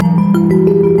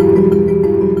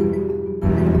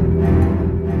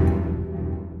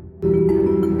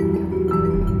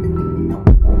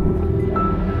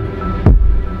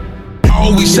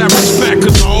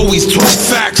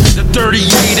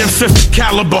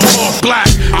caliber, all black.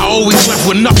 I always left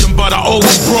with nothing, but I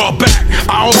always brought back.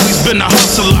 I always been a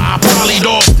hustler, I polyed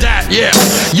off that, yeah.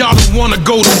 Y'all don't wanna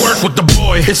go to work with the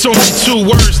boy. It's only 2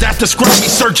 words that describe me: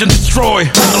 search and destroy.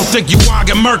 I don't think you wanna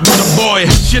get murked with a boy.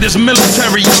 Shit is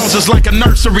military, yours is like a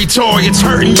nursery toy. It's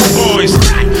hurting you boys.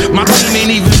 My team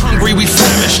ain't even hungry, we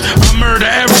famished. I murder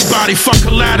everybody, fuck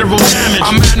collateral damage.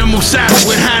 I'm animal savage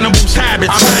with Hannibal's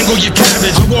habits. I mangle your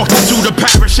cabbage. I walked into the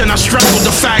parish and I strangled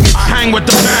the faggots. I hang with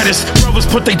the baddest. Brothers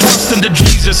put they trust into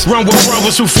Jesus. Run with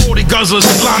brothers who 40 guzzlers,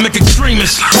 Islamic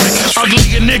extremists.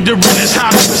 Ugly and ignorant is how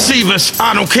they perceive us.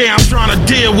 I don't care, I'm trying to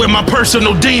deal with my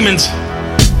personal demons.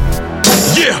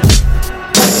 Yeah.